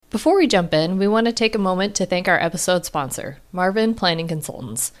Before we jump in, we want to take a moment to thank our episode sponsor, Marvin Planning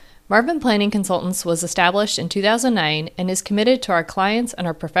Consultants. Marvin Planning Consultants was established in 2009 and is committed to our clients and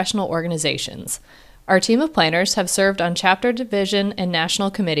our professional organizations. Our team of planners have served on chapter, division, and national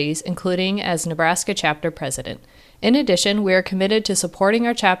committees, including as Nebraska chapter president. In addition, we are committed to supporting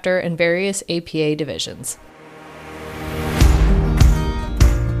our chapter in various APA divisions.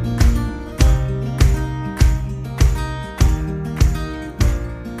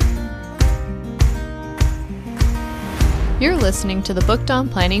 You're listening to the Booked on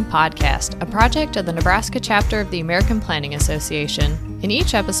Planning podcast, a project of the Nebraska chapter of the American Planning Association. In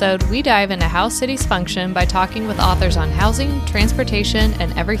each episode, we dive into how cities function by talking with authors on housing, transportation,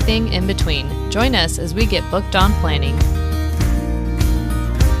 and everything in between. Join us as we get booked on planning.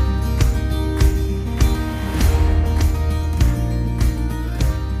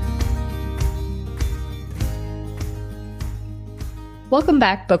 Welcome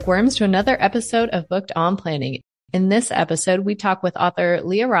back, bookworms, to another episode of Booked on Planning. In this episode, we talk with author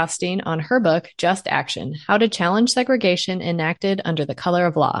Leah Rothstein on her book, Just Action: How to Challenge Segregation Enacted Under the Color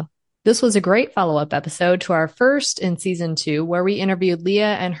of Law. This was a great follow-up episode to our first in season 2, where we interviewed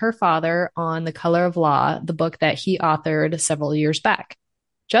Leah and her father on The Color of Law, the book that he authored several years back.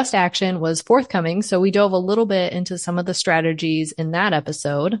 Just Action was forthcoming, so we dove a little bit into some of the strategies in that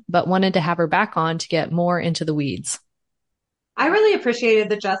episode, but wanted to have her back on to get more into the weeds. I really appreciated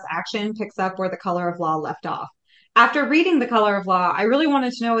that Just Action picks up where The Color of Law left off. After reading The Color of Law, I really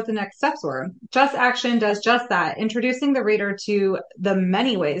wanted to know what the next steps were. Just Action does just that, introducing the reader to the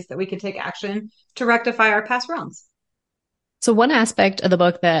many ways that we could take action to rectify our past wrongs. So one aspect of the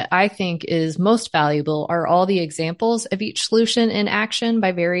book that I think is most valuable are all the examples of each solution in action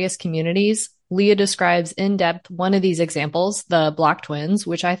by various communities. Leah describes in depth one of these examples, the Block Twins,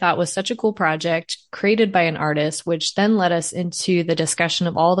 which I thought was such a cool project created by an artist, which then led us into the discussion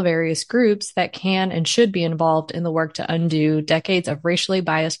of all the various groups that can and should be involved in the work to undo decades of racially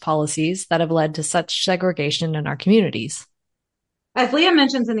biased policies that have led to such segregation in our communities. As Leah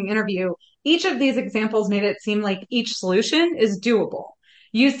mentions in the interview, each of these examples made it seem like each solution is doable.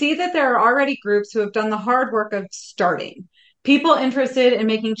 You see that there are already groups who have done the hard work of starting. People interested in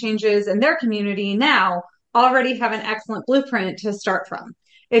making changes in their community now already have an excellent blueprint to start from.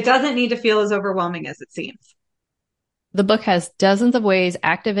 It doesn't need to feel as overwhelming as it seems. The book has dozens of ways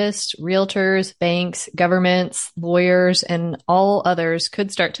activists, realtors, banks, governments, lawyers, and all others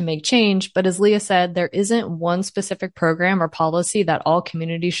could start to make change. But as Leah said, there isn't one specific program or policy that all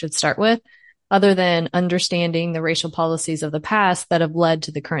communities should start with, other than understanding the racial policies of the past that have led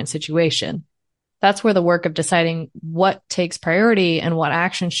to the current situation. That's where the work of deciding what takes priority and what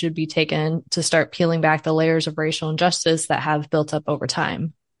action should be taken to start peeling back the layers of racial injustice that have built up over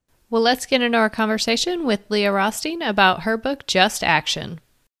time. Well, let's get into our conversation with Leah Rothstein about her book, Just Action.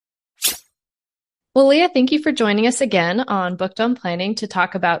 Well, Leah, thank you for joining us again on Booked on Planning to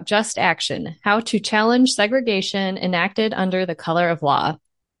talk about Just Action: How to Challenge Segregation Enacted Under the Color of Law.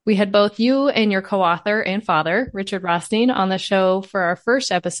 We had both you and your co-author and father, Richard Rothstein, on the show for our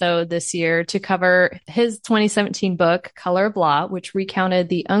first episode this year to cover his 2017 book, Color of Law, which recounted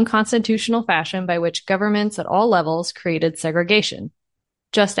the unconstitutional fashion by which governments at all levels created segregation.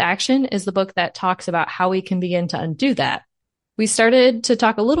 Just Action is the book that talks about how we can begin to undo that. We started to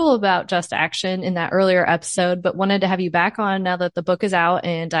talk a little about Just Action in that earlier episode, but wanted to have you back on now that the book is out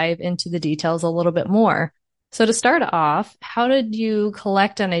and dive into the details a little bit more. So to start off, how did you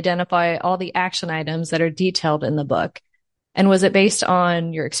collect and identify all the action items that are detailed in the book? And was it based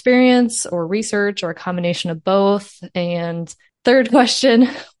on your experience or research or a combination of both? And third question,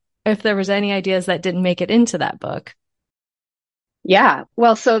 if there was any ideas that didn't make it into that book. Yeah,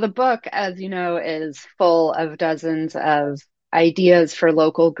 well, so the book, as you know, is full of dozens of ideas for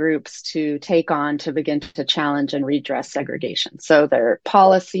local groups to take on to begin to challenge and redress segregation. So they're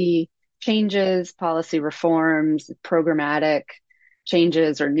policy changes, policy reforms, programmatic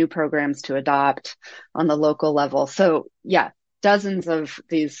changes, or new programs to adopt on the local level. So yeah, dozens of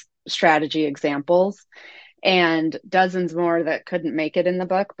these strategy examples and dozens more that couldn't make it in the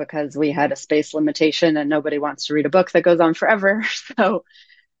book because we had a space limitation and nobody wants to read a book that goes on forever. So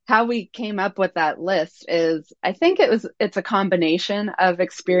how we came up with that list is, I think it's a combination of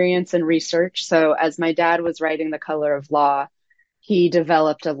experience and research. So as my dad was writing The Color of Law, he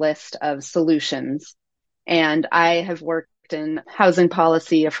developed a list of solutions. And I have worked in housing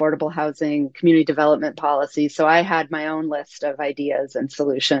policy, affordable housing, community development policy. So I had my own list of ideas and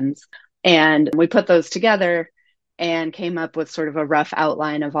solutions. And we put those together and came up with sort of a rough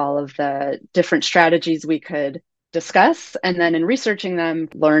outline of all of the different strategies we could discuss. And then in researching them,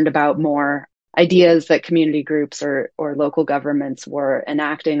 learned about more ideas that community groups or local governments were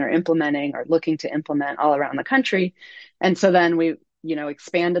enacting or implementing or looking to implement all around the country. And so then we,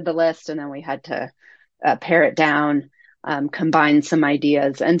 expanded the list, and then we had to pare it down, combine some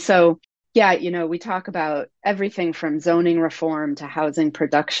ideas. And so, yeah, we talk about everything from zoning reform to housing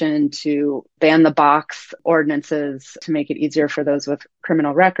production to ban the box ordinances to make it easier for those with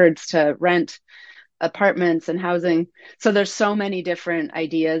criminal records to rent apartments and housing. So there's so many different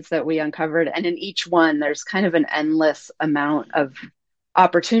ideas that we uncovered. And in each one, there's kind of an endless amount of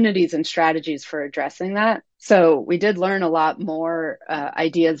opportunities and strategies for addressing that. So we did learn a lot more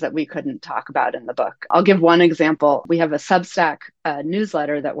ideas that we couldn't talk about in the book. I'll give one example. We have a Substack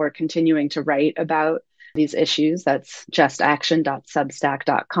newsletter that we're continuing to write about these issues. That's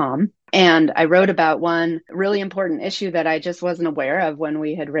justaction.substack.com. And I wrote about one really important issue that I just wasn't aware of when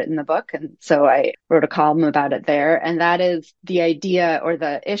we had written the book. And so I wrote a column about it there. And that is the idea or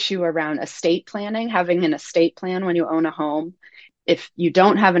the issue around estate planning, having an estate plan when you own a home. If you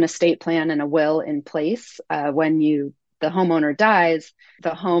don't have an estate plan and a will in place, when the homeowner dies,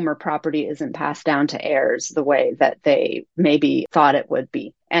 the home or property isn't passed down to heirs the way that they maybe thought it would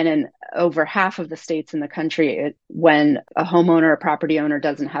be. And in over half of the states in the country, when a homeowner or property owner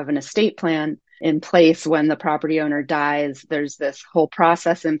doesn't have an estate plan in place when the property owner dies, there's this whole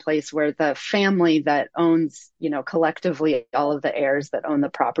process in place where the family that owns, collectively all of the heirs that own the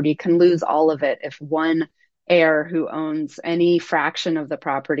property can lose all of it if one heir who owns any fraction of the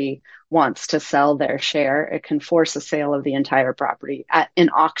property wants to sell their share. It can force a sale of the entire property at an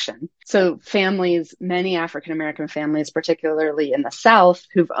auction. So families, many African American families, particularly in the South,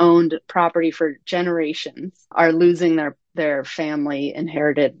 who've owned property for generations, are losing their family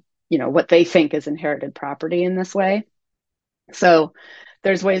inherited, what they think is inherited property in this way. So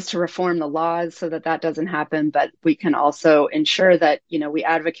there's ways to reform the laws so that that doesn't happen, but we can also ensure that, we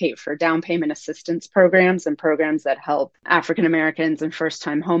advocate for down payment assistance programs and programs that help African Americans and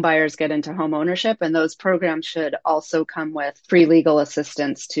first-time homebuyers get into home ownership. And those programs should also come with free legal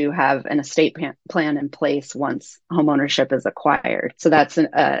assistance to have an estate plan in place once home ownership is acquired. So that's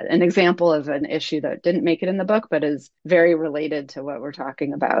an example of an issue that didn't make it in the book, but is very related to what we're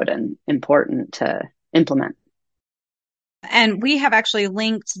talking about and important to implement. And we have actually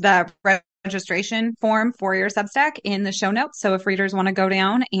linked the registration form for your Substack in the show notes. So if readers want to go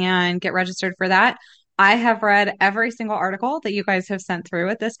down and get registered for that, I have read every single article that you guys have sent through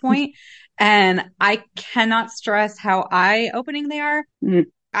at this point, and I cannot stress how eye-opening they are. Mm.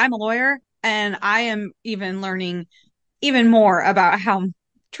 I'm a lawyer, and I am even learning even more about how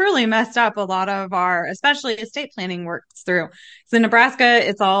truly messed up a lot of our, especially estate planning works through. So in Nebraska,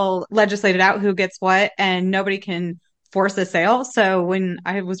 it's all legislated out who gets what, and nobody can force a sale. So when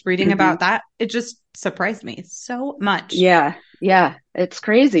I was reading about that, it just surprised me so much. Yeah. It's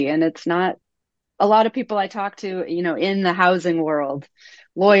crazy. And it's not a lot of people I talk to, in the housing world,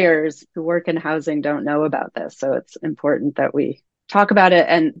 lawyers who work in housing don't know about this. So it's important that we talk about it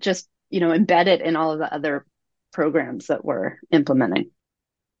and just, embed it in all of the other programs that we're implementing.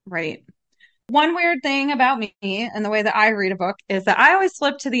 Right. One weird thing about me and the way that I read a book is that I always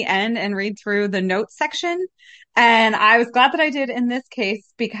flip to the end and read through the notes section. And I was glad that I did in this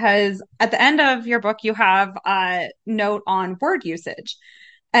case, because at the end of your book, you have a note on word usage.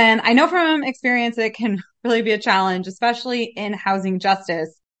 And I know from experience it can really be a challenge, especially in housing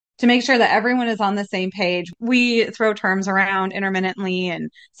justice, to make sure that everyone is on the same page. We throw terms around intermittently,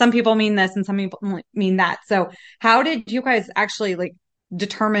 and some people mean this and some people mean that. So how did you guys actually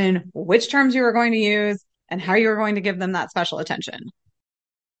determine which terms you were going to use and how you were going to give them that special attention?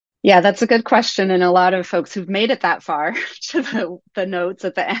 Yeah, that's a good question. And a lot of folks who've made it that far to the notes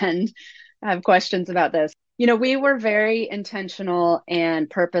at the end have questions about this. We were very intentional and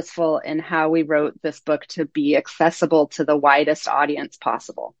purposeful in how we wrote this book to be accessible to the widest audience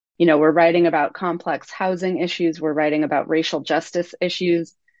possible. We're writing about complex housing issues. We're writing about racial justice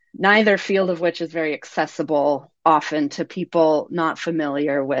issues, neither field of which is very accessible often to people not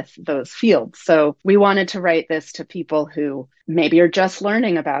familiar with those fields. So we wanted to write this to people who maybe are just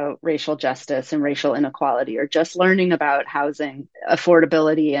learning about racial justice and racial inequality, or just learning about housing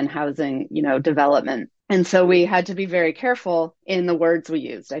affordability and housing, development. And so we had to be very careful in the words we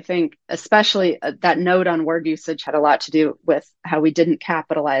used. I think especially that note on word usage had a lot to do with how we didn't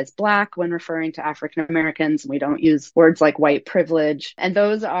capitalize Black when referring to African Americans. We don't use words like white privilege. And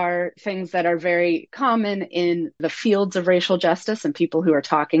those are things that are very common in the fields of racial justice and people who are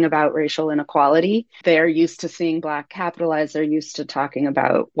talking about racial inequality. They're used to seeing Black capitalized. They're used to talking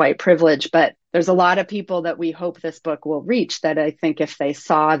about white privilege. But there's a lot of people that we hope this book will reach that I think if they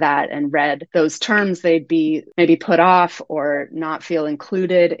saw that and read those terms, they'd be maybe put off or not feel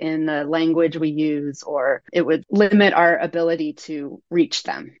included in the language we use, or it would limit our ability to reach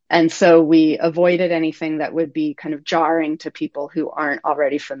them. And so we avoided anything that would be kind of jarring to people who aren't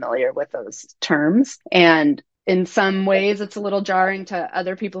already familiar with those terms. And in some ways, it's a little jarring to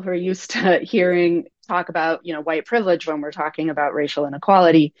other people who are used to hearing talk about, white privilege when we're talking about racial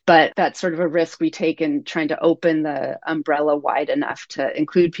inequality. But that's sort of a risk we take in trying to open the umbrella wide enough to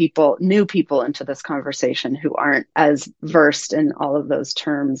include new people into this conversation who aren't as versed in all of those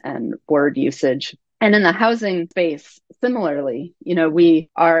terms and word usage. And in the housing space, similarly,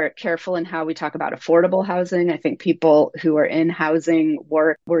 we are careful in how we talk about affordable housing. I think people who are in housing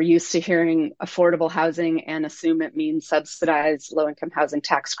we're used to hearing affordable housing and assume it means subsidized low-income housing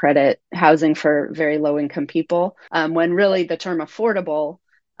tax credit housing for very low-income people, when really the term affordable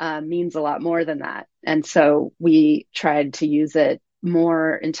means a lot more than that. And so we tried to use it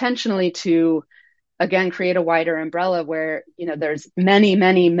more intentionally to, again, create a wider umbrella where, there's many,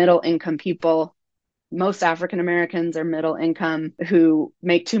 many middle-income people. Most African Americans are middle income who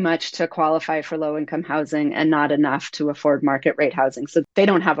make too much to qualify for low income housing and not enough to afford market rate housing. So they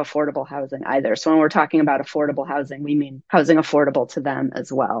don't have affordable housing either. So when we're talking about affordable housing, we mean housing affordable to them as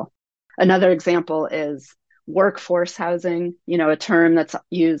well. Another example is workforce housing, a term that's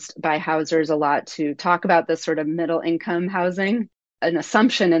used by housers a lot to talk about this sort of middle income housing. An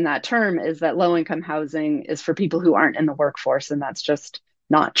assumption in that term is that low income housing is for people who aren't in the workforce, and that's just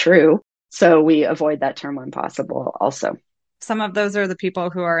not true. So we avoid that term when possible also. Some of those are the people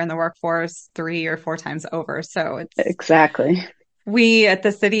who are in the workforce 3 or 4 times over. So exactly. We at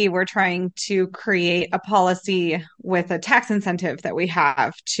the city, we're trying to create a policy with a tax incentive that we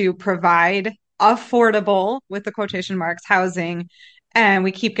have to provide affordable, with the quotation marks, housing. And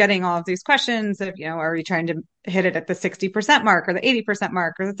we keep getting all of these questions of, are we trying to hit it at the 60% mark or the 80%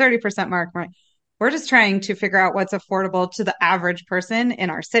 mark or the 30% mark? We're just trying to figure out what's affordable to the average person in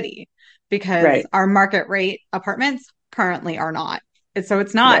our city, because our market rate apartments currently are not. So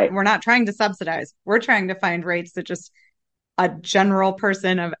it's not, we're not trying to subsidize. We're trying to find rates that just a general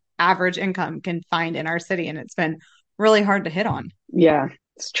person of average income can find in our city. And it's been really hard to hit on. Yeah,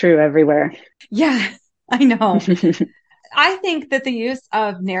 it's true everywhere. Yeah, I know. I think that the use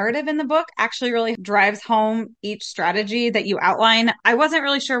of narrative in the book actually really drives home each strategy that you outline. I wasn't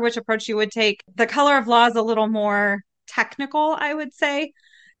really sure which approach you would take. The Color of Law is a little more technical, I would say.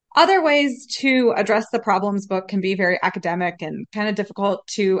 Other ways to address the problems book can be very academic and kind of difficult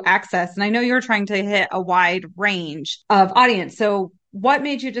to access. And I know you're trying to hit a wide range of audience. So what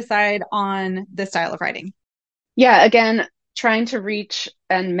made you decide on this style of writing? Yeah, again, trying to reach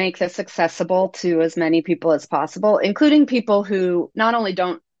and make this accessible to as many people as possible, including people who not only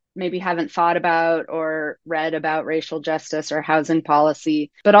maybe haven't thought about or read about racial justice or housing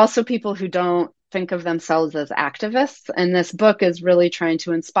policy, but also people who don't think of themselves as activists. And this book is really trying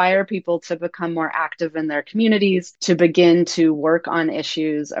to inspire people to become more active in their communities, to begin to work on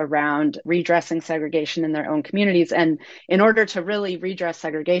issues around redressing segregation in their own communities. And in order to really redress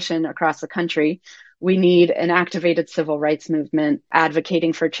segregation across the country, we need an activated civil rights movement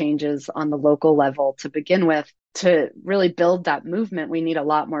advocating for changes on the local level to begin with. To really build that movement, we need a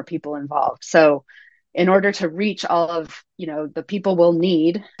lot more people involved. So in order to reach all of, the people we'll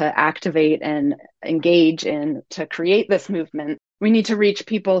need to activate and engage in to create this movement, we need to reach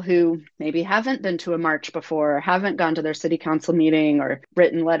people who maybe haven't been to a march before, haven't gone to their city council meeting or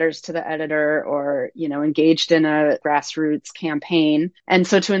written letters to the editor or, engaged in a grassroots campaign. And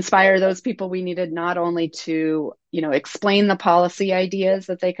so to inspire those people, we needed not only to explain the policy ideas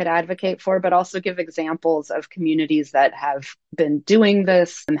that they could advocate for, but also give examples of communities that have been doing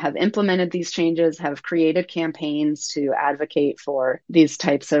this and have implemented these changes, have created campaigns to advocate for these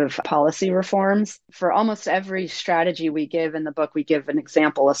types of policy reforms. For almost every strategy we give in the book, we give an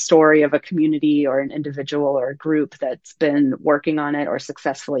example, a story of a community or an individual or a group that's been working on it or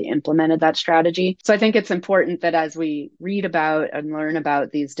successfully implemented that strategy. So I think it's important that as we read about and learn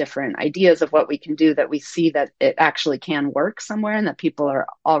about these different ideas of what we can do, that we see that it actually can work somewhere and that people are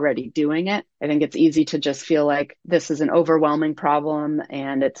already doing it. I think it's easy to just feel like this is an overwhelming problem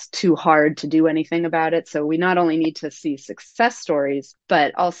and it's too hard to do anything about it. So we not only need to see success stories,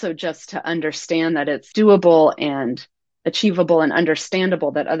 but also just to understand that it's doable and achievable and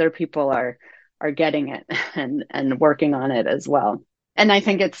understandable that other people are getting it and working on it as well. And I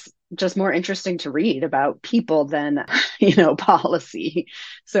think it's just more interesting to read about people than, policy.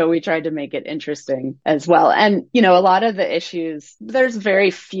 So we tried to make it interesting as well. And, a lot of the issues, there's very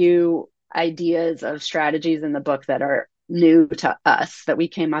few ideas of strategies in the book that are new to us that we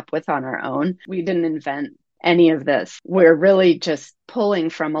came up with on our own. We didn't invent any of this. We're really just pulling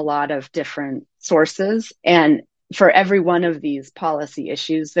from a lot of different sources. And for every one of these policy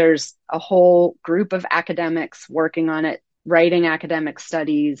issues, there's a whole group of academics working on it, writing academic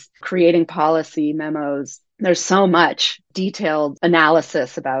studies, creating policy memos. There's so much detailed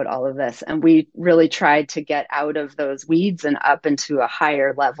analysis about all of this. And we really tried to get out of those weeds and up into a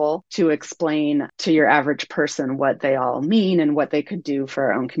higher level to explain to your average person what they all mean and what they could do for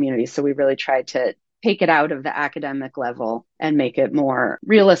our own community. So we really tried to take it out of the academic level and make it more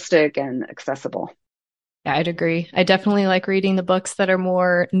realistic and accessible. Yeah, I'd agree. I definitely like reading the books that are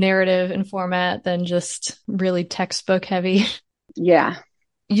more narrative in format than just really textbook heavy. Yeah.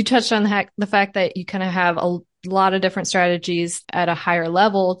 You touched on the fact that you kind of have a lot of different strategies at a higher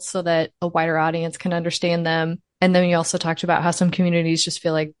level so that a wider audience can understand them. And then you also talked about how some communities just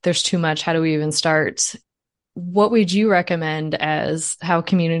feel like there's too much. How do we even start? What would you recommend as how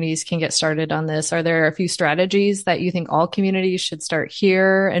communities can get started on this? Are there a few strategies that you think all communities should start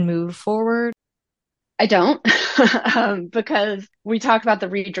here and move forward? I don't, because we talk about the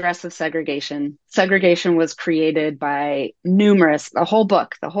redress of segregation. Segregation was created by the whole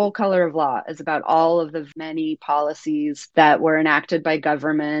book, The Whole Color of Law, is about all of the many policies that were enacted by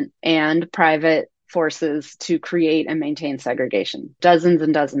government and private forces to create and maintain segregation. Dozens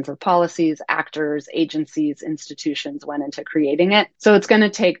and dozens of policies, actors, agencies, institutions went into creating it. So it's going to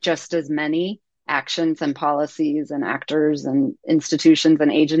take just as many actions and policies and actors and institutions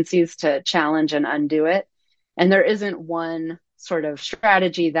and agencies to challenge and undo it. And there isn't one sort of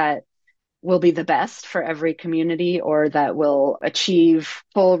strategy that will be the best for every community or that will achieve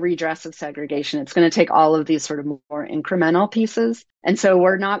full redress of segregation. It's going to take all of these sort of more incremental pieces. And so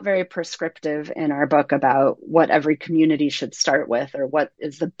we're not very prescriptive in our book about what every community should start with or what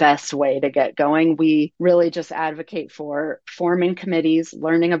is the best way to get going. We really just advocate for forming committees,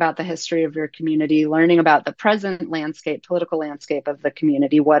 learning about the history of your community, learning about the present landscape, political landscape of the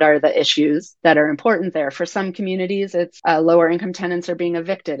community. What are the issues that are important there? For some communities, it's lower income tenants are being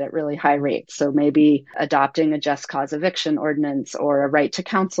evicted at really high rates. So maybe adopting a just cause eviction ordinance or a right to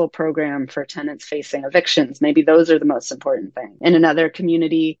counsel program for tenants facing evictions. Maybe those are the most important things. In another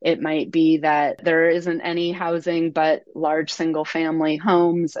community, it might be that there isn't any housing but large single family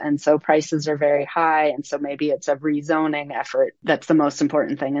homes. And so prices are very high. And so maybe it's a rezoning effort that's the most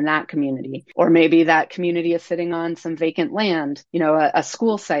important thing in that community. Or maybe that community is sitting on some vacant land, a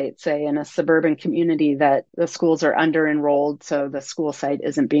school site, say in a suburban community that the schools are under enrolled. So the school site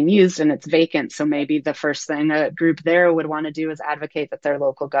isn't being used and it's vacant. So maybe the first thing a group there would want to do is advocate that their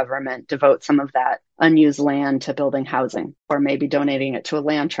local government devote some of that unused land to building housing, or maybe donating it to a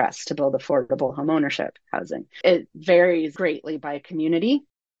land trust to build affordable homeownership housing. It varies greatly by community.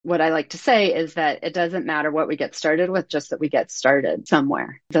 What I like to say is that it doesn't matter what we get started with, just that we get started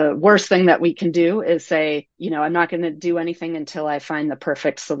somewhere. The worst thing that we can do is say, I'm not going to do anything until I find the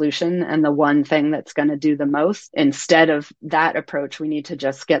perfect solution and the one thing that's going to do the most. Instead of that approach, we need to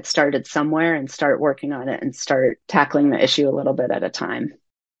just get started somewhere and start working on it and start tackling the issue a little bit at a time.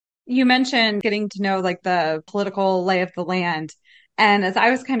 You mentioned getting to know like the political lay of the land. And as I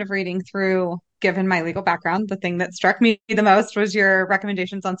was kind of reading through, given my legal background, the thing that struck me the most was your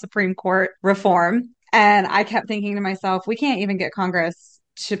recommendations on Supreme Court reform. And I kept thinking to myself, we can't even get Congress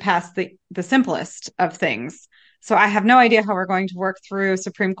to pass the simplest of things. So I have no idea how we're going to work through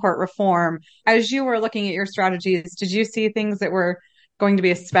Supreme Court reform. As you were looking at your strategies, did you see things that were going to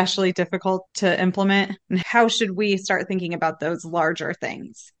be especially difficult to implement? And how should we start thinking about those larger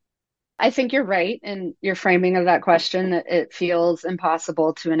things? I think you're right in your framing of that question that it feels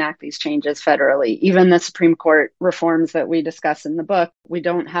impossible to enact these changes federally. Even the Supreme Court reforms that we discuss in the book, we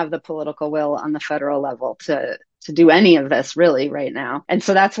don't have the political will on the federal level to do any of this really right now. And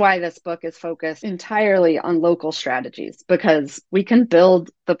so that's why this book is focused entirely on local strategies, because we can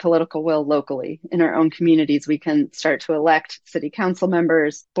build the political will locally in our own communities. We can start to elect city council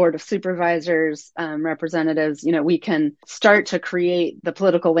members, board of supervisors, representatives. We can start to create the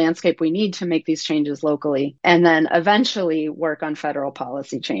political landscape we need to make these changes locally, and then eventually work on federal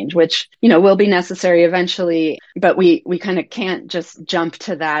policy change, which, will be necessary eventually, but we kind of can't just jump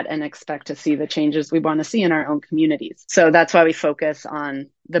to that and expect to see the changes we want to see in our own communities. So that's why we focus on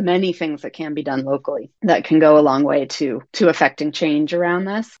the many things that can be done locally that can go a long way to affecting change around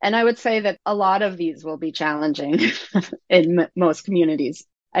this. And I would say that a lot of these will be challenging in most communities.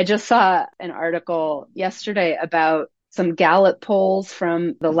 I just saw an article yesterday about some Gallup polls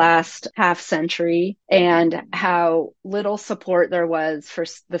from the last half century and how little support there was for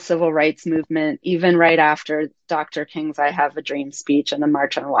the civil rights movement, even right after Dr. King's I Have a Dream speech and the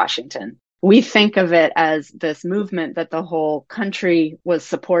March on Washington. We think of it as this movement that the whole country was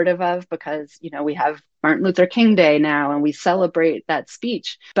supportive of because, we have Martin Luther King Day now and we celebrate that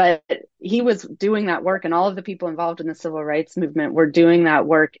speech. But he was doing that work, and all of the people involved in the civil rights movement were doing that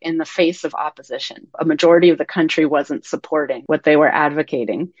work in the face of opposition. A majority of the country wasn't supporting what they were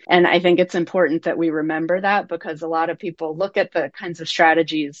advocating. And I think it's important that we remember that, because a lot of people look at the kinds of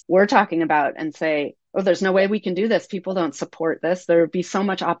strategies we're talking about and say, oh, there's no way we can do this. People don't support this. There would be so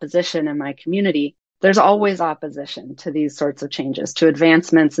much opposition in my community. There's always opposition to these sorts of changes, to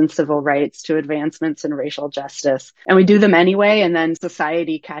advancements in civil rights, to advancements in racial justice. And we do them anyway, and then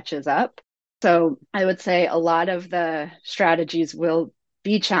society catches up. So I would say a lot of the strategies will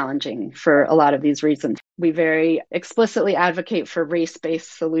be challenging for a lot of these reasons. We very explicitly advocate for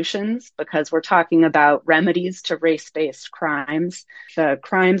race-based solutions because we're talking about remedies to race-based crimes. The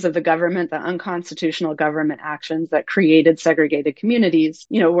crimes of the government, the unconstitutional government actions that created segregated communities,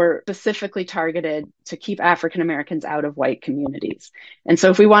 were specifically targeted to keep African Americans out of white communities. And so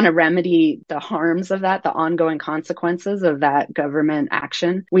if we want to remedy the harms of that, the ongoing consequences of that government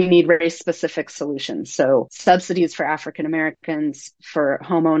action, we need race-specific solutions. So subsidies for African Americans, for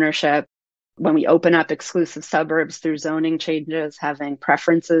home ownership, when we open up exclusive suburbs through zoning changes, having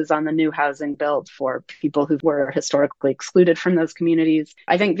preferences on the new housing built for people who were historically excluded from those communities.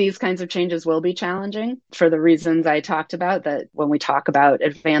 I think these kinds of changes will be challenging for the reasons I talked about, that when we talk about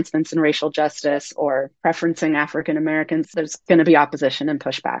advancements in racial justice or preferencing African Americans, there's going to be opposition and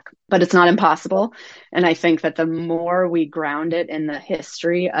pushback, but it's not impossible. And I think that the more we ground it in the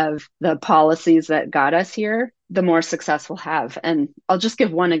history of the policies that got us here, the more success we'll have. And I'll just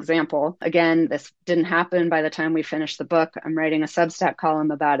give one example. Again, this didn't happen by the time we finished the book. I'm writing a Substack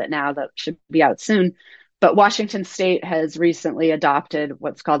column about it now that should be out soon. But Washington State has recently adopted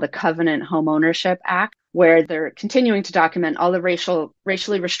what's called the Covenant Homeownership Act, where they're continuing to document all the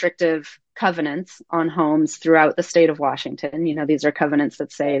racially restrictive covenants on homes throughout the state of Washington. These are covenants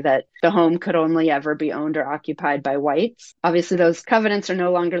that say that the home could only ever be owned or occupied by whites. Obviously, those covenants are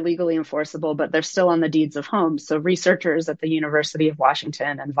no longer legally enforceable, but they're still on the deeds of homes. So researchers at the University of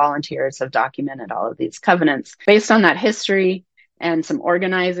Washington and volunteers have documented all of these covenants. Based on that history and some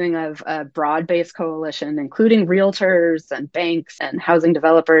organizing of a broad-based coalition, including realtors and banks and housing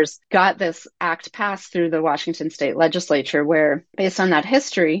developers, got this act passed through the Washington State Legislature, where, based on that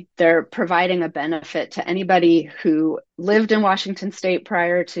history, they're providing a benefit to anybody who lived in Washington State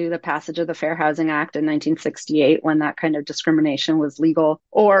prior to the passage of the Fair Housing Act in 1968, when that kind of discrimination was legal,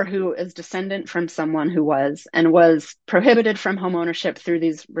 or who is descendant from someone who was and was prohibited from homeownership through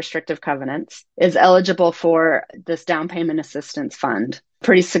these restrictive covenants, is eligible for this down payment assistance fund.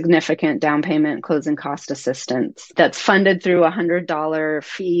 Pretty significant down payment closing cost assistance that's funded through a $100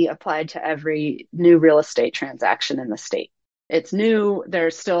 fee applied to every new real estate transaction in the state. It's new. They're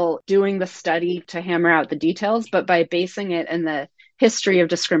still doing the study to hammer out the details, but by basing it in the history of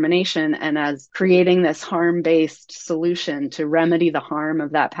discrimination and as creating this harm-based solution to remedy the harm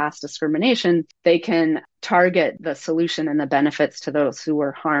of that past discrimination, they can target the solution and the benefits to those who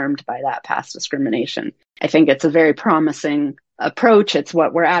were harmed by that past discrimination. I think it's a very promising approach. It's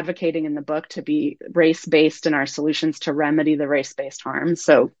what we're advocating in the book, to be race-based in our solutions to remedy the race-based harm.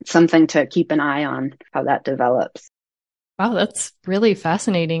 So it's something to keep an eye on how that develops. Wow, that's really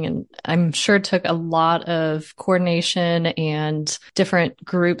fascinating. And I'm sure it took a lot of coordination and different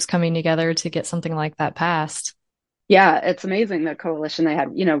groups coming together to get something like that passed. Yeah, it's amazing the coalition they had.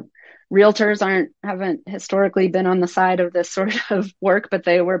 Realtors haven't historically been on the side of this sort of work, but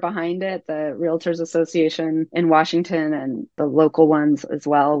they were behind it. The Realtors Association in Washington and the local ones as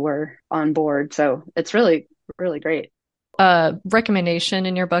well were on board. So it's really, really great. Recommendation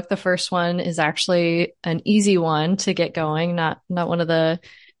in your book, the first one, is actually an easy one to get going, not one of the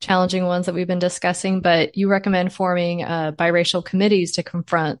challenging ones that we've been discussing, but you recommend forming biracial committees to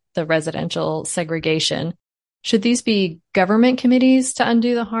confront the residential segregation. Should these be government committees to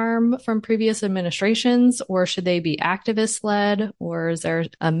undo the harm from previous administrations, or should they be activist-led, or is there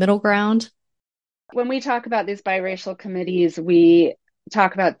a middle ground? When we talk about these biracial committees, we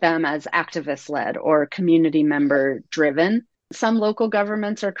talk about them as activist-led or community member-driven. Some local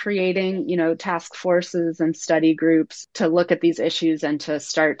governments are creating, task forces and study groups to look at these issues and to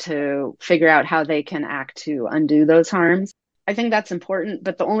start to figure out how they can act to undo those harms. I think that's important,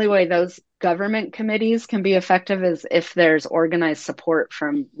 but the only way those government committees can be effective is if there's organized support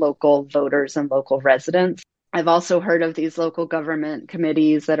from local voters and local residents. I've also heard of these local government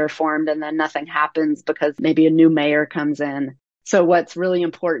committees that are formed and then nothing happens because maybe a new mayor comes in. So what's really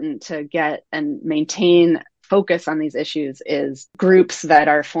important to get and maintain focus on these issues is groups that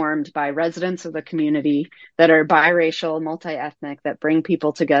are formed by residents of the community that are biracial, multi-ethnic, that bring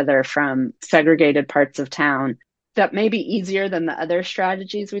people together from segregated parts of town. That may be easier than the other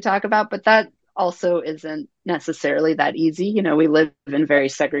strategies we talk about, but that also isn't necessarily that easy. You know, we live in very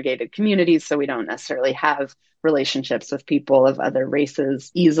segregated communities, so we don't necessarily have relationships with people of other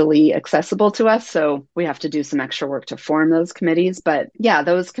races easily accessible to us. So we have to do some extra work to form those committees. But yeah,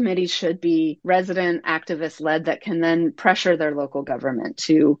 those committees should be resident activist led that can then pressure their local government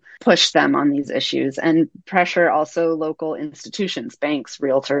to push them on these issues and pressure also local institutions, banks,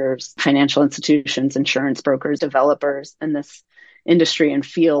 realtors, financial institutions, insurance brokers, developers in this industry and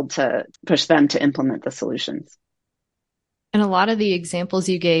field to push them to implement the solutions. And a lot of the examples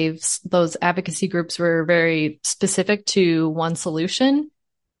you gave, those advocacy groups were very specific to one solution.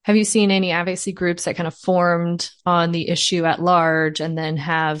 Have you seen any advocacy groups that kind of formed on the issue at large and then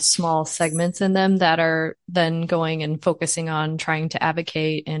have small segments in them that are then going and focusing on trying to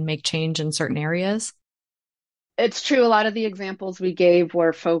advocate and make change in certain areas? It's true. A lot of the examples we gave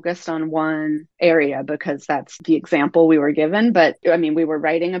were focused on one area because that's the example we were given. But I mean, we were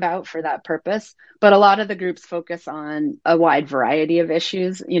writing about for that purpose. But a lot of the groups focus on a wide variety of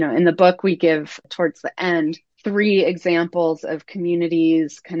issues. You know, in the book, we give towards the end 3 examples of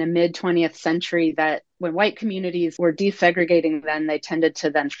communities kind of mid 20th century that when white communities were desegregating, then they tended to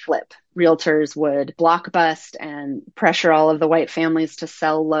then flip. Realtors would block bust and pressure all of the white families to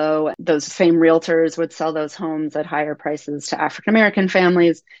sell low. Those same realtors would sell those homes at higher prices to African American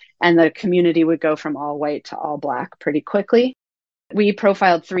families, and the community would go from all white to all black pretty quickly. We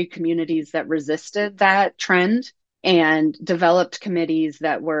profiled 3 communities that resisted that trend and developed committees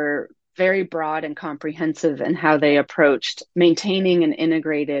that were very broad and comprehensive in how they approached maintaining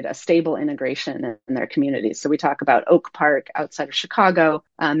a stable integration in their communities. So we talk about Oak Park outside of Chicago,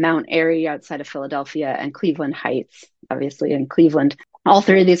 Mount Airy outside of Philadelphia, and Cleveland Heights, obviously in Cleveland. All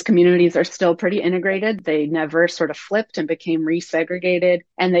 3 of these communities are still pretty integrated. They never sort of flipped and became resegregated.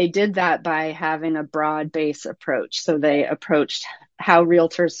 And they did that by having a broad base approach. So they approached how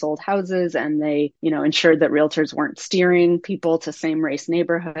realtors sold houses and they, ensured that realtors weren't steering people to same race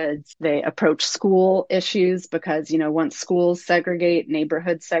neighborhoods. They approached school issues because, once schools segregate,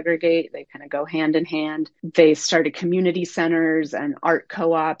 neighborhoods segregate, they kind of go hand in hand. They started community centers and art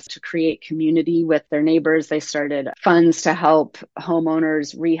co-ops to create community with their neighbors. They started funds to help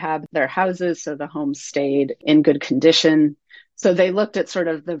homeowners rehab their houses so the homes stayed in good condition. So they looked at sort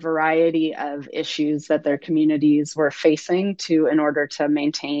of the variety of issues that their communities were facing in order to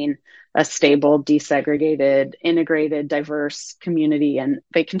maintain a stable, desegregated, integrated, diverse community. And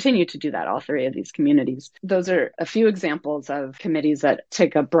they continue to do that, all 3 of these communities. Those are a few examples of committees that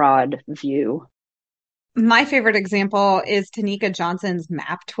take a broad view. My favorite example is Tanika Johnson's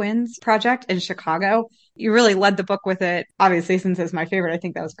Map Twins project in Chicago. You really led the book with it. Obviously, since it's my favorite, I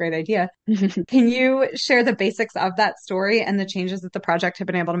think that was a great idea. Can you share the basics of that story and the changes that the project have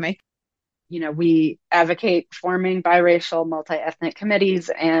been able to make? We advocate forming biracial, multi-ethnic committees,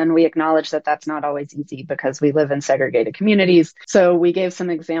 and we acknowledge that that's not always easy because we live in segregated communities. So we gave some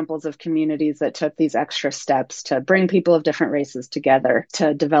examples of communities that took these extra steps to bring people of different races together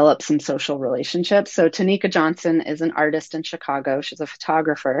to develop some social relationships. So Tanika Johnson is an artist in Chicago. She's a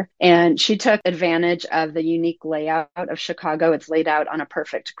photographer, and she took advantage of the unique layout of Chicago. It's laid out on a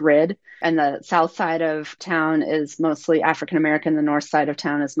perfect grid, and the south side of town is mostly African American. The north side of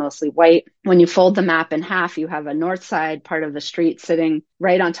town is mostly white. When you fold the map in half, you have a north side part of the street sitting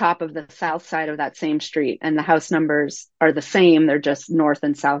right on top of the south side of that same street. And the house numbers are the same. They're just north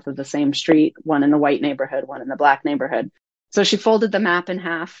and south of the same street, one in the white neighborhood, one in the black neighborhood. So she folded the map in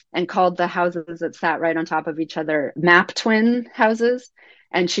half and called the houses that sat right on top of each other map twin houses.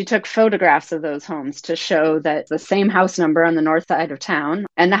 And she took photographs of those homes to show that the same house number on the north side of town.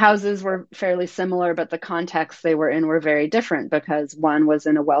 And the houses were fairly similar, but the context they were in were very different because one was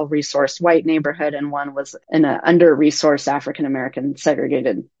in a well-resourced white neighborhood and one was in an under-resourced African-American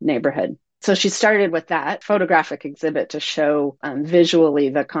segregated neighborhood. So she started with that photographic exhibit to show visually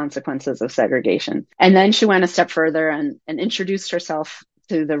the consequences of segregation. And then she went a step further and introduced herself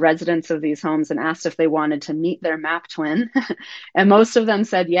to the residents of these homes and asked if they wanted to meet their map twin. And most of them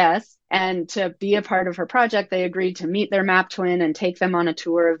said yes. And to be a part of her project, they agreed to meet their map twin and take them on a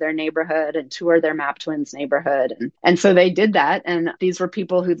tour of their neighborhood and tour their map twin's neighborhood. And so they did that. And these were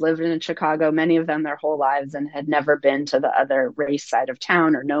people who'd lived in Chicago, many of them their whole lives, and had never been to the other race side of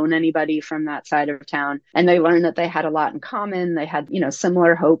town or known anybody from that side of town. And they learned that they had a lot in common. They had,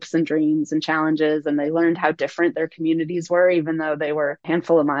 similar hopes and dreams and challenges. And they learned how different their communities were, even though they were a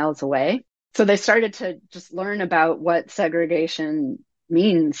handful of miles away. So they started to just learn about what segregation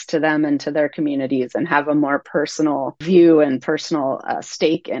means to them and to their communities and have a more personal view and personal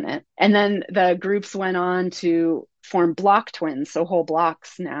stake in it. And then the groups went on to form block twins. So whole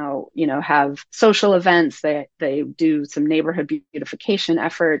blocks now, have social events. They do some neighborhood beautification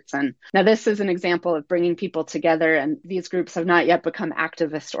efforts. And now this is an example of bringing people together. And these groups have not yet become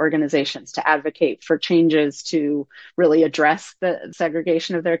activist organizations to advocate for changes to really address the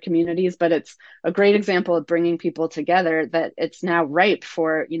segregation of their communities. But it's a great example of bringing people together that it's now ripe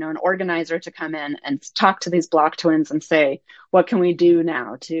for, an organizer to come in and talk to these block twins and say, what can we do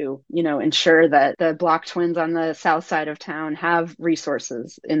now to, ensure that the block twins on the south side of town have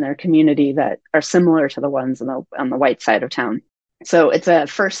resources in their community that are similar to the ones on the white side of town. So it's a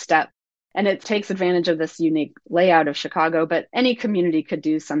first step. And it takes advantage of this unique layout of Chicago, but any community could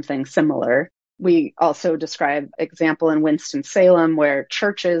do something similar. We also describe example in Winston-Salem where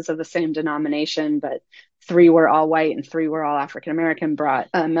churches of the same denomination, but 3 were all white and 3 were all African American, brought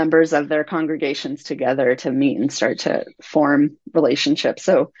members of their congregations together to meet and start to form relationships.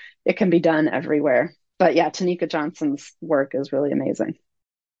 So it can be done everywhere. But yeah, Tanika Johnson's work is really amazing.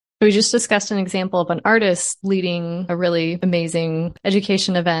 We just discussed an example of an artist leading a really amazing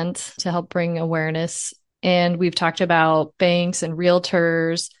education event to help bring awareness. And we've talked about banks and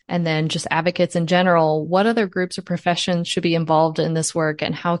realtors and then just advocates in general. What other groups or professions should be involved in this work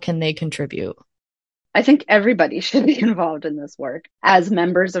and how can they contribute? I think everybody should be involved in this work as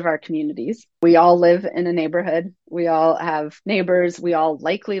members of our communities. We all live in a neighborhood. We all have neighbors. We all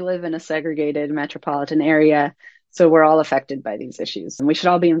likely live in a segregated metropolitan area. So we're all affected by these issues and we should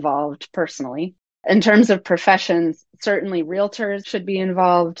all be involved personally. In terms of professions, certainly realtors should be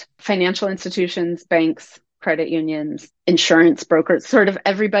involved, financial institutions, banks, credit unions, insurance brokers, sort of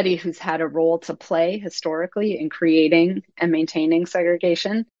everybody who's had a role to play historically in creating and maintaining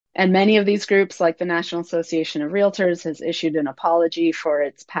segregation. And many of these groups, like the National Association of Realtors, has issued an apology for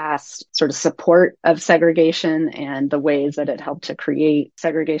its past sort of support of segregation and the ways that it helped to create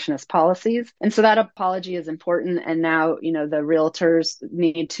segregationist policies. And so that apology is important. And now, the realtors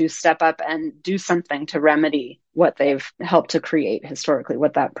need to step up and do something to remedy what they've helped to create historically,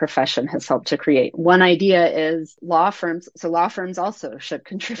 what that profession has helped to create. One idea is law firms. So law firms also should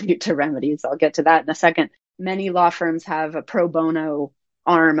contribute to remedies. I'll get to that in a second. Many law firms have a pro bono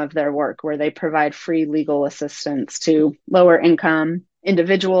arm of their work where they provide free legal assistance to lower income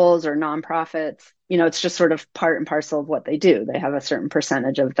individuals or nonprofits. It's just sort of part and parcel of what they do. They have a certain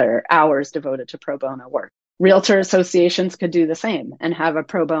percentage of their hours devoted to pro bono work. Realtor associations could do the same and have a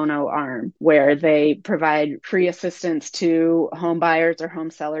pro bono arm where they provide free assistance to home buyers or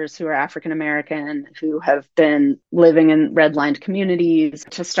home sellers who are African American, who have been living in redlined communities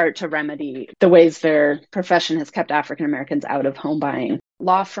to start to remedy the ways their profession has kept African Americans out of home buying.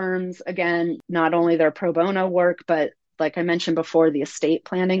 Law firms, again, not only their pro bono work, but like I mentioned before, the estate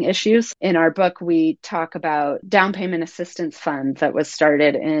planning issues. In our book, we talk about down payment assistance fund that was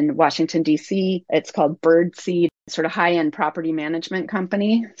started in Washington, D.C. It's called Birdseed, sort of high-end property management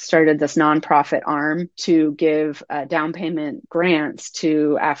company, started this nonprofit arm to give down payment grants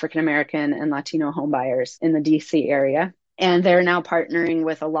to African American and Latino homebuyers in the D.C. area. And they're now partnering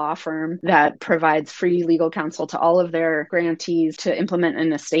with a law firm that provides free legal counsel to all of their grantees to implement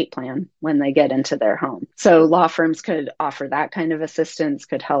an estate plan when they get into their home. So law firms could offer that kind of assistance,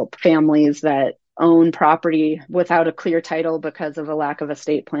 could help families that own property without a clear title because of a lack of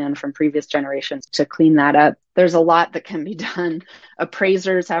estate plan from previous generations to clean that up. There's a lot that can be done.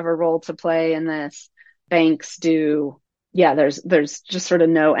 Appraisers have a role to play in this. Banks do. Yeah, there's just sort of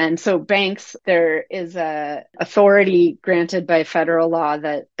no end. So banks, there is a authority granted by federal law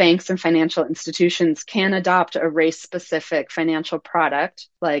that banks and financial institutions can adopt a race-specific financial product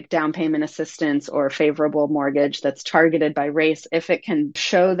like down payment assistance or favorable mortgage that's targeted by race if it can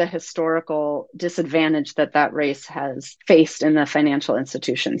show the historical disadvantage that race has faced in the financial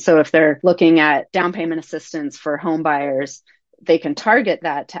institution. So if they're looking at down payment assistance for home buyers, they can target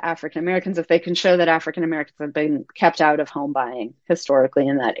that to African Americans if they can show that African Americans have been kept out of home buying historically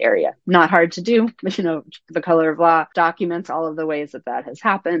in that area. Not hard to do. The Color of Law documents all of the ways that has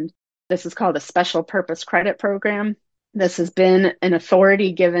happened. This is called a special purpose credit program. This has been an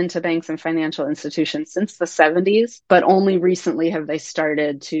authority given to banks and financial institutions since the 70s, but only recently have they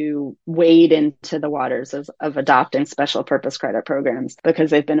started to wade into the waters of adopting special purpose credit programs because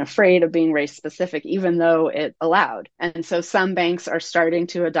they've been afraid of being race specific, even though it allowed. And so some banks are starting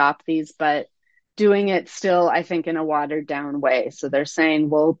to adopt these, but doing it still, I think, in a watered down way. So they're saying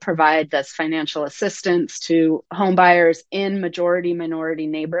we'll provide this financial assistance to home buyers in majority minority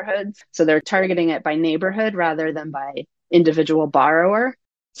neighborhoods. So they're targeting it by neighborhood rather than by individual borrower.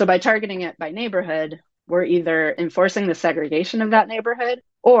 So by targeting it by neighborhood, we're either enforcing the segregation of that neighborhood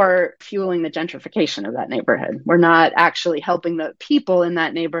or fueling the gentrification of that neighborhood. We're not actually helping the people in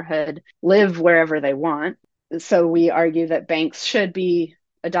that neighborhood live wherever they want. So we argue that banks should be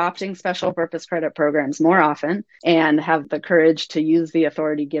adopting special purpose credit programs more often and have the courage to use the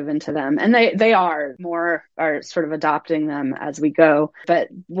authority given to them. And they are sort of adopting them as we go. But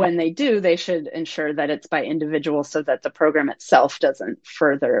when they do, they should ensure that it's by individuals so that the program itself doesn't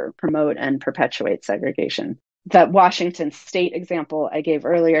further promote and perpetuate segregation. That Washington state example I gave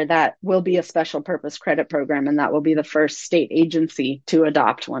earlier, that will be a special purpose credit program, and that will be the first state agency to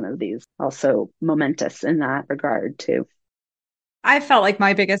adopt one of these. Also momentous in that regard too. I felt like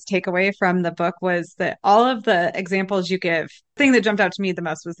my biggest takeaway from the book was that all of the examples you give, the thing that jumped out to me the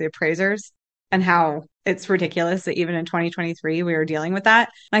most was the appraisers and how it's ridiculous that even in 2023 we were dealing with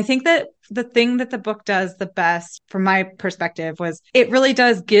that. And I think that the thing that the book does the best from my perspective was it really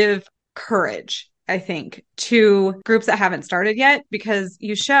does give courage, I think, to groups that haven't started yet, because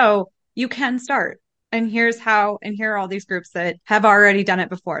you show you can start. And here's how, and here are all these groups that have already done it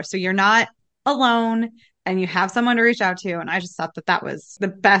before. So you're not alone and you have someone to reach out to. And I just thought that that was the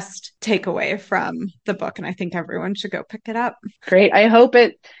best takeaway from the book. And I think everyone should go pick it up. Great. I hope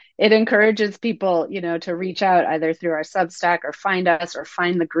it encourages people, to reach out either through our Substack or find us or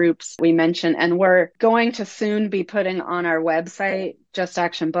find the groups we mentioned. And we're going to soon be putting on our website,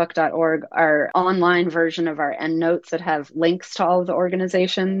 justactionbook.org, our online version of our endnotes that have links to all of the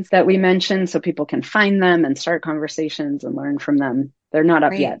organizations that we mentioned so people can find them and start conversations and learn from them. They're not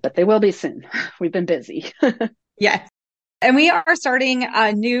up yet, but they will be soon. We've been busy. Yes. And we are starting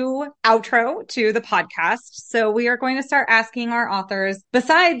a new outro to the podcast. So we are going to start asking our authors,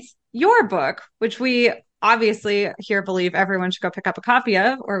 besides your book, which we obviously here believe everyone should go pick up a copy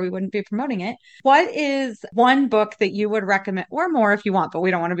of, or we wouldn't be promoting it. What is one book that you would recommend, or more if you want, but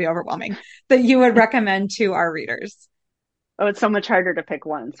we don't want to be overwhelming, that you would recommend to our readers? Oh, it's so much harder to pick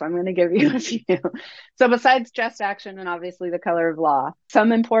one. So I'm going to give you a few. So besides Just Action and obviously The Color of Law,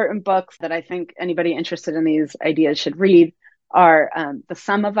 some important books that I think anybody interested in these ideas should read are The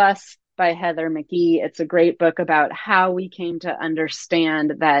Sum of Us by Heather McGhee. It's a great book about how we came to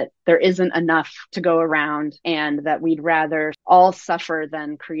understand that there isn't enough to go around and that we'd rather all suffer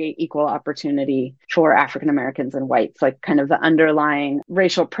than create equal opportunity for African Americans and whites, like kind of the underlying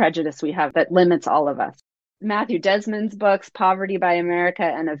racial prejudice we have that limits all of us. Matthew Desmond's books, Poverty by America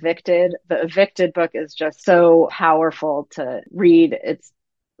and Evicted. The Evicted book is just so powerful to read. It's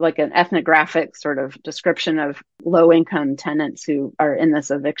like an ethnographic sort of description of low-income tenants who are in this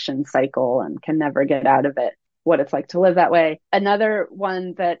eviction cycle and can never get out of it, what it's like to live that way. Another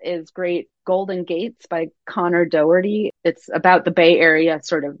one that is great, Golden Gates by Connor Doherty. It's about the Bay Area,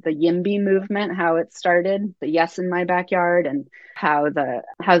 sort of the YIMBY movement, how it started, the Yes in My Backyard, and how the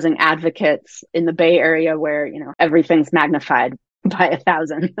housing advocates in the Bay Area where, everything's magnified by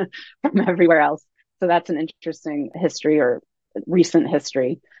 1,000 from everywhere else. So that's an interesting history or recent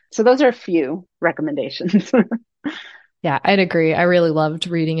history. So those are a few recommendations. Yeah, I'd agree. I really loved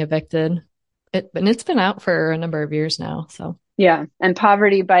reading Evicted. And it's been out for a number of years now. So yeah. And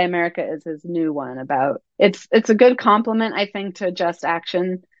Poverty by America is his new one about it's a good complement, I think, to Just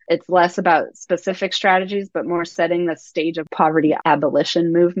Action. It's less about specific strategies, but more setting the stage of poverty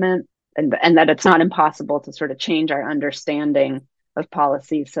abolition movement and that it's not impossible to sort of change our understanding of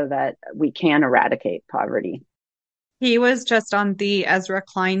policy so that we can eradicate poverty. He was just on the Ezra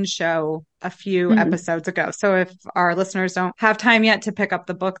Klein show a few episodes ago. So if our listeners don't have time yet to pick up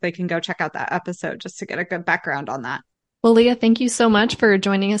the book, they can go check out that episode just to get a good background on that. Well, Leah, thank you so much for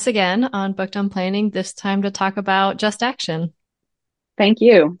joining us again on Booked on Planning, this time to talk about Just Action. Thank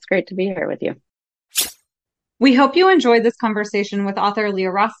you. It's great to be here with you. We hope you enjoyed this conversation with author Leah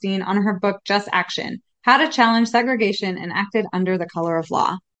Rothstein on her book, Just Action, How to Challenge Segregation Enacted Under the Color of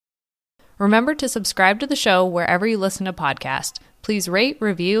Law. Remember to subscribe to the show wherever you listen to podcasts. Please rate,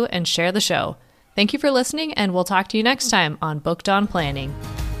 review, and share the show. Thank you for listening, and we'll talk to you next time on Booked on Planning.